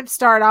Mhm. kind of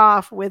start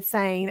off with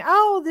saying,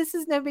 oh, this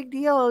is no big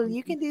deal,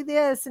 you can do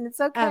this and it's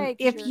okay.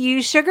 If you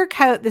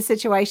sugarcoat the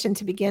situation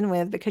to begin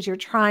with, because you're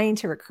trying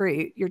to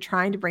recruit, you're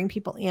trying to bring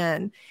people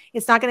in,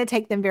 it's not going to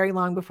take them very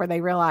long before they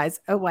realize,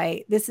 oh,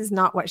 wait, this is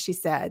not what she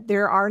said.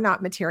 There are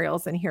not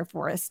materials in here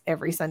for us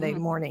every Sunday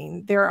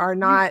morning. There are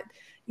not,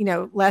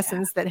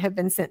 lessons that have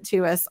been sent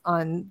to us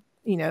on,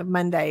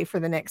 Monday for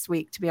the next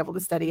week to be able to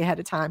study ahead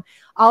of time.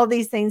 All of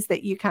these things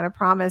that you kind of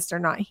promised are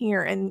not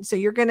here. And so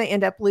you're going to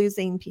end up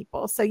losing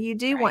people. So you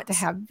do want to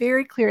have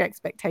very clear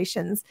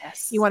expectations.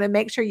 Yes. You want to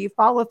make sure you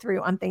follow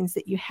through on things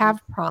that you have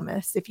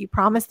promised. If you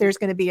promise there's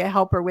going to be a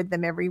helper with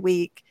them every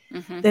week,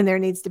 then there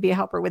needs to be a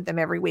helper with them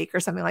every week or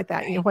something like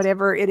that. Right.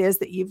 Whatever it is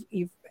that you've,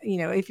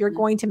 if you're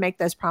going to make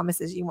those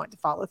promises, you want to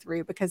follow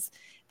through, because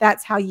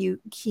that's how you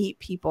keep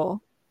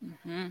people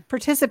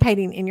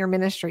participating in your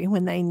ministry,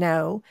 when they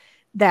know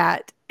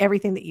that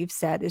everything that you've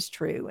said is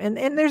true.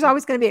 And there's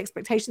always going to be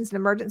expectations and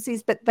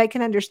emergencies, but they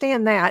can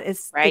understand that.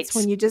 It's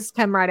when you just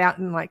come right out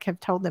and like have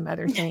told them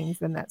other things,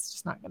 then that's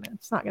just not going to,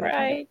 it's not going to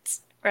cut it.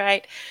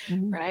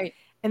 Right.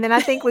 And then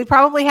I think we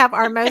probably have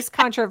our most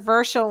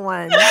controversial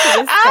one to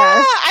discuss.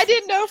 I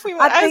didn't know if we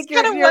went. I think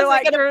you're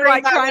like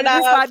trying to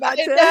decide not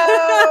to.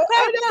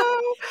 I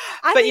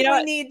know. I think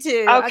we need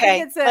to.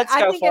 Okay, let's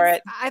go for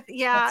it.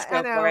 Yeah,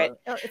 I know.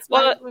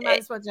 We might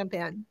as well jump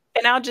in.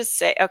 And I'll just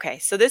say, okay,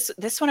 so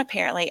this one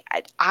apparently,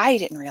 I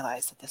didn't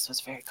realize that this was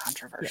very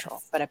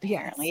controversial, but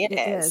apparently it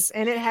is.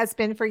 And it has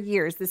been for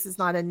years. This is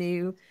not a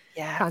new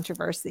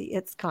controversy.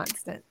 It's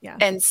constant. Yeah.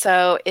 And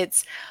so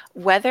it's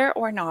whether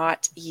or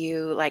not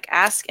you like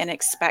ask and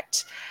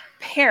expect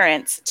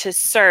parents to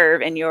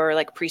serve in your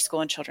like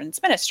preschool and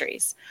children's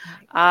ministries.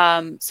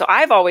 So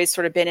I've always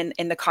sort of been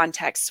in the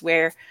context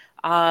where,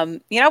 I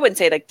wouldn't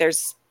say like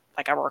there's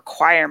like a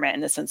requirement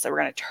in the sense that we're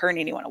going to turn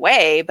anyone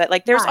away, but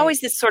like there's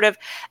always this sort of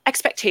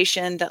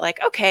expectation that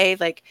like, okay,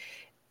 like,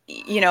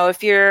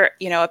 if you're,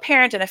 a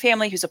parent and a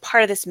family who's a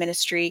part of this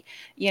ministry,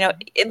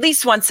 at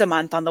least once a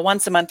month on the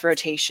once a month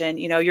rotation,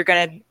 you're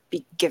going to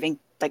be giving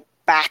like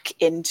back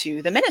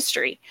into the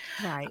ministry.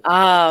 Right.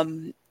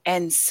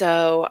 And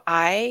so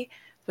I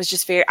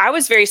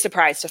was very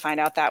surprised to find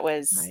out that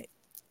was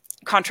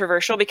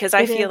controversial, because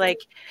I feel like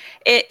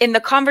in the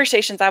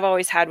conversations I've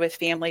always had with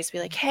families, be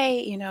like,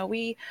 hey,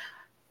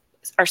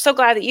 are so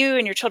glad that you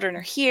and your children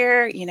are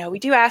here. You know, we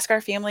do ask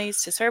our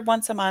families to serve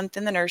once a month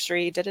in the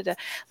nursery, da, da, da.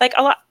 Like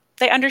a lot,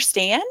 they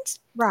understand.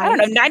 I don't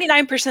Right. know,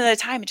 99% of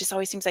the time, it just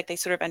always seems like they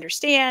sort of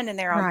understand and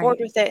they're on board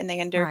Right. with it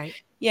and Right.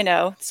 you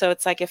know, so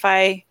it's like if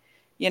I,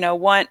 you know,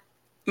 want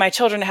my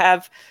children to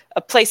have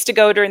a place to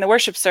go during the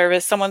worship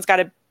service, someone's got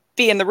to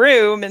be in the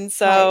room. And Right.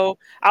 so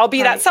I'll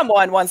be that Right.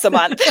 someone once a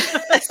month.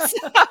 So,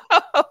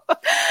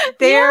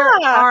 There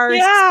are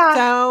yeah.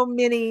 so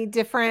many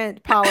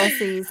different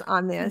policies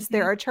on this.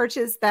 There are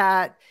churches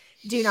that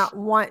do not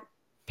want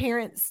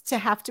parents to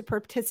have to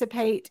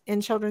participate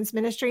in children's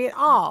ministry at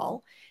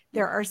all.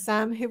 There are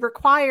some who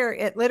require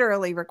it,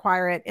 literally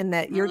require it, in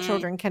that your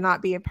children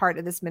cannot be a part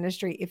of this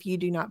ministry if you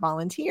do not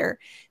volunteer.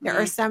 There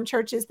are some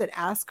churches that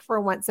ask for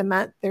once a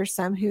month. There's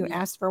some who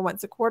ask for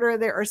once a quarter.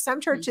 There are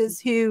some churches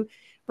who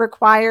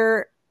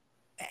require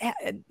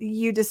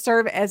you to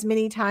serve as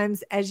many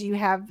times as you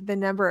have the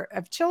number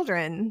of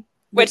children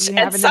that Which you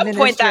at have in the some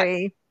point that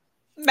ministry.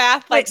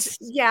 math like Which,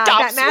 yeah,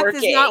 that stops math does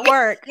working. not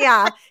work.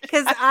 Yeah.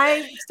 Because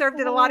I served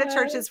at a lot of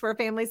churches where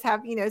families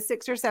have,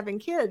 6 or 7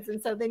 kids.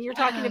 And so then you're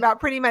talking about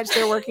pretty much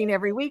they're working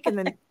every week in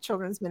the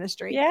children's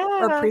ministry or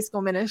Yeah.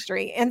 preschool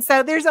ministry. And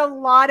so there's a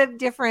lot of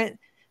different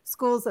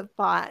schools of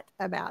thought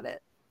about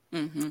it.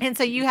 And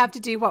so you have to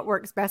do what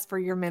works best for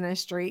your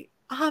ministry,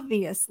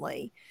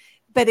 obviously.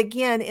 But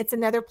again, it's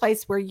another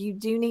place where you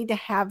do need to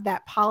have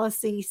that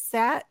policy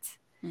set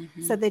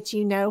so that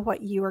you know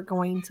what you are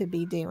going to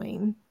be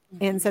doing.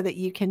 And so that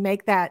you can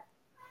make that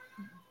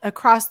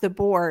across the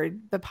board,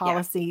 the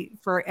policy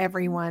for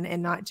everyone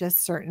and not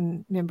just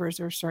certain members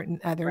or certain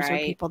others or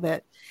people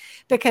that,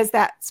 because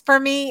that's for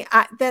me,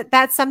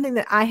 that's something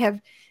that I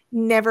have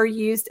never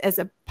used as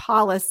a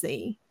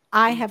policy.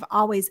 I have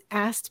always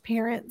asked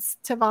parents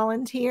to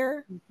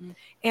volunteer.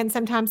 And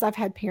sometimes I've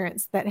had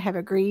parents that have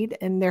agreed.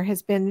 And there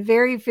has been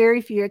very,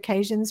 very few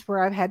occasions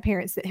where I've had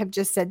parents that have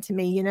just said to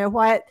me, you know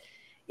what?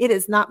 It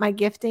is not my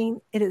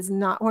gifting. It is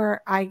not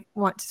where I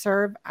want to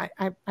serve.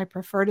 I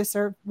prefer to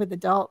serve with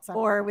adults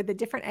or with a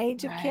different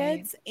age of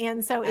kids.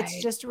 And so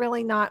it's just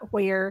really not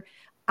where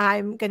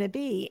I'm going to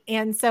be.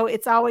 And so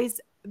it's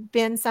always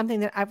been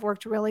something that I've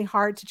worked really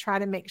hard to try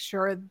to make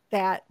sure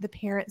that the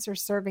parents are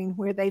serving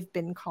where they've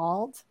been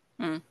called.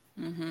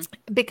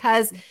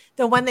 Because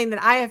the one thing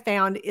that I have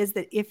found is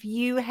that if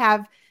you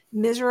have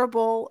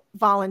miserable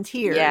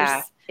volunteers,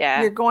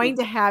 you're going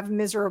to have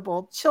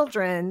miserable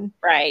children.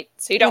 Right.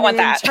 So you don't want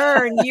that. In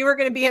turn, you are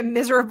going to be a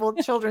miserable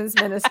children's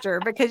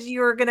minister because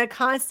you are going to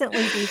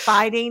constantly be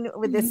fighting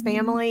with this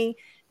family.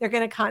 They're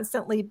going to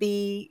constantly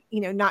be,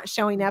 not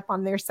showing up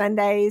on their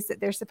Sundays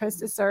that they're supposed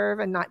to serve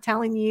and not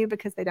telling you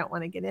because they don't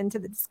want to get into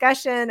the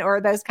discussion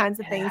or those kinds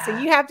of things. So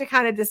you have to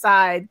kind of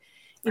decide,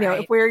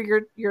 where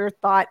your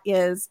thought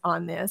is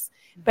on this.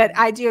 But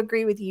I do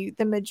agree with you.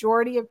 The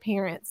majority of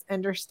parents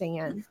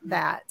understand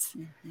that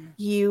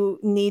you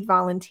need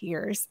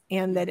volunteers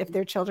and that if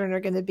their children are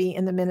going to be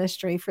in the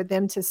ministry, for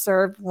them to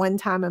serve one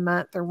time a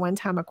month or one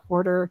time a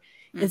quarter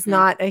is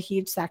not a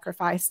huge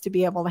sacrifice to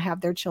be able to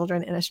have their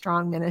children in a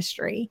strong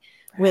ministry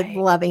with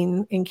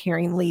loving and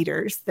caring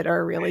leaders that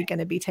are really going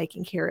to be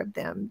taking care of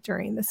them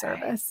during the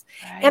service.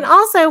 And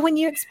also when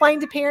you explain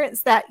to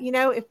parents that,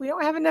 if we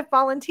don't have enough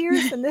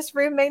volunteers, then this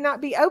room may not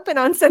be open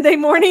on Sunday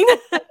morning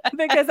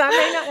because I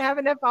may not have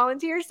enough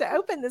volunteers to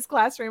open this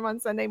classroom on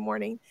Sunday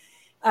morning.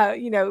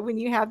 When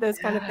you have those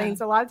kind of things,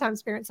 a lot of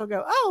times parents will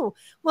go, oh,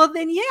 well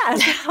then,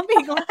 yes, I'll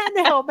be glad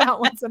to help out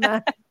once a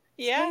month.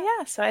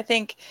 Yeah. So I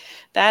think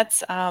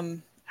that's,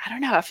 I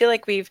don't know. I feel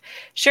like we've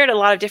shared a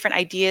lot of different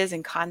ideas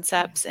and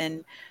concepts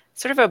and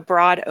sort of a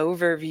broad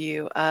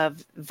overview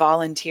of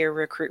volunteer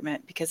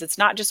recruitment, because it's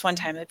not just one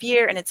time of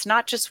year and it's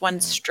not just one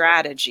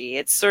strategy.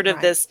 It's sort of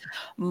this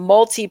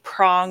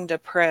multi-pronged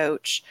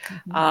approach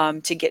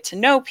to get to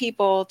know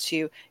people,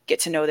 to get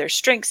to know their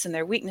strengths and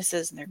their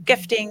weaknesses and their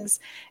giftings,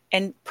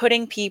 and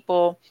putting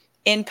people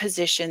in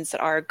positions that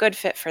are a good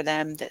fit for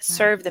them, that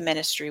serve the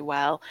ministry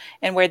well,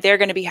 and where they're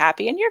going to be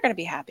happy and you're going to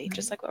be happy,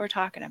 just like what we're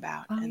talking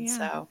about.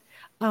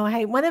 Oh,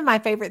 hey, one of my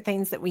favorite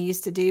things that we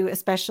used to do,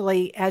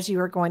 especially as you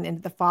were going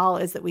into the fall,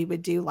 is that we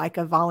would do like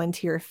a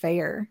volunteer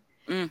fair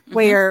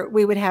where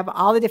we would have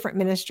all the different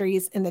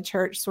ministries in the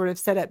church sort of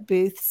set up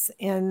booths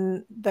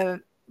in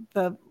the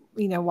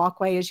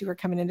walkway as you were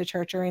coming into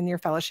church or in your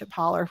fellowship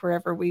hall or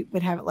wherever we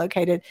would have it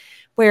located,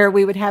 where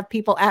we would have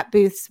people at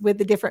booths with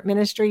the different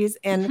ministries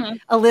and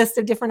a list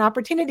of different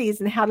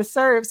opportunities and how to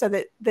serve so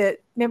that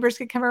members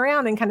could come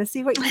around and kind of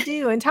see what you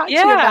do and talk to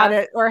you about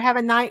it, or have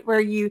a night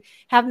where you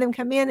have them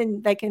come in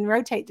and they can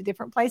rotate to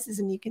different places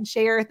and you can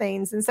share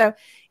things. And so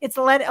it's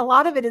a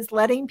lot of it is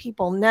letting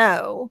people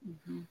know,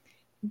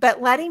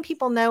 but letting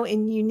people know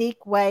in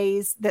unique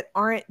ways that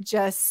aren't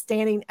just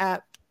standing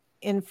up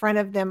in front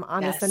of them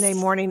on a Sunday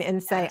morning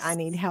and say, I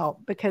need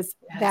help, because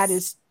that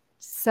is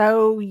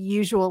so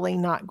usually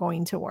not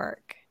going to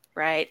work.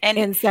 Right.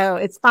 And so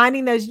it's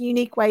finding those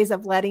unique ways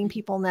of letting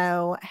people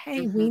know,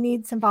 hey, we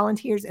need some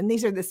volunteers. And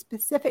these are the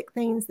specific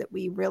things that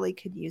we really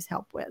could use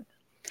help with.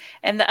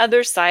 And the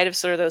other side of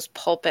sort of those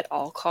pulpit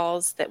all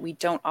calls that we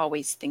don't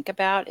always think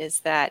about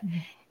is that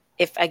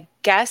if a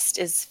guest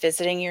is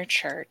visiting your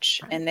church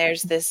and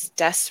there's this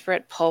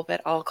desperate pulpit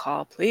all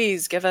call,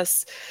 please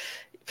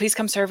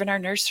come serve in our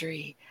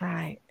nursery.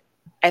 Right.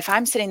 If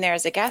I'm sitting there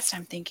as a guest,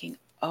 I'm thinking,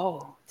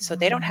 oh, so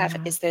they don't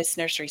have, is this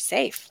nursery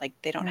safe? Like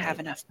they don't have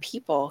enough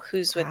people.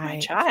 Who's with my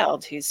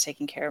child? Who's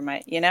taking care of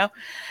my,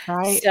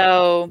 Right.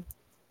 So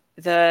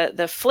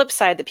the flip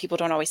side that people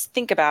don't always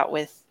think about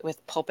with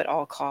pulpit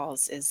all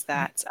calls is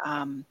that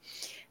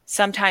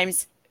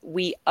sometimes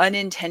we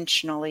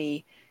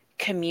unintentionally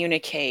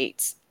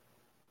communicate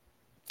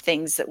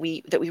things that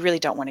we really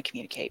don't want to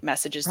communicate,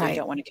 messages that we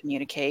don't want to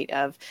communicate,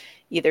 of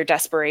either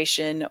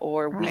desperation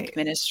or weak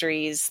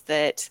ministries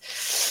that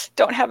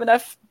don't have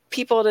enough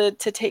people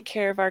to take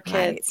care of our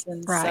kids.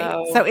 And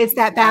so it's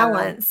that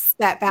balance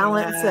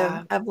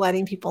of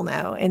letting people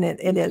know. And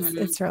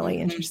it's really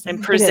interesting.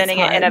 And presenting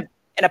it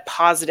in a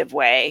positive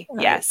way.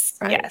 Yes.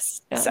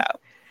 So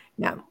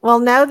well,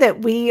 know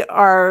that we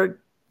are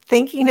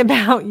thinking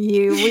about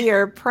you. We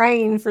are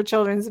praying for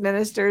children's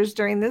ministers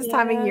during this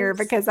time of year,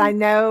 because I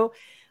know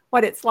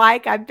what it's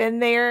like. I've been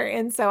there.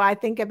 And so I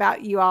think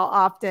about you all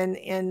often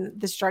in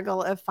the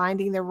struggle of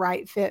finding the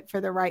right fit for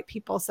the right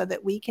people so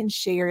that we can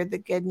share the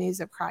good news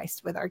of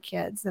Christ with our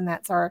kids. And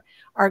that's our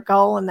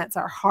goal, and that's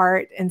our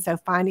heart. And so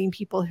finding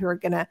people who are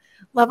going to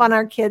love on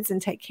our kids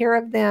and take care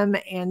of them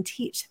and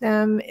teach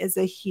them is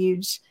a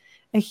huge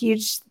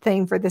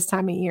thing for this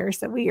time of year.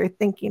 So we are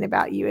thinking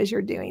about you as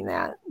you're doing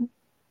that.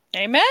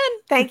 Amen.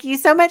 Thank you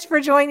so much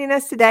for joining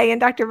us today. And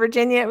Dr.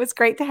 Virginia, it was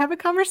great to have a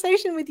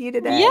conversation with you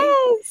today.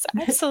 Yes,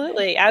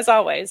 absolutely. As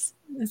always.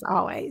 As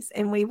always.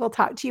 And we will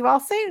talk to you all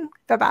soon.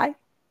 Bye-bye.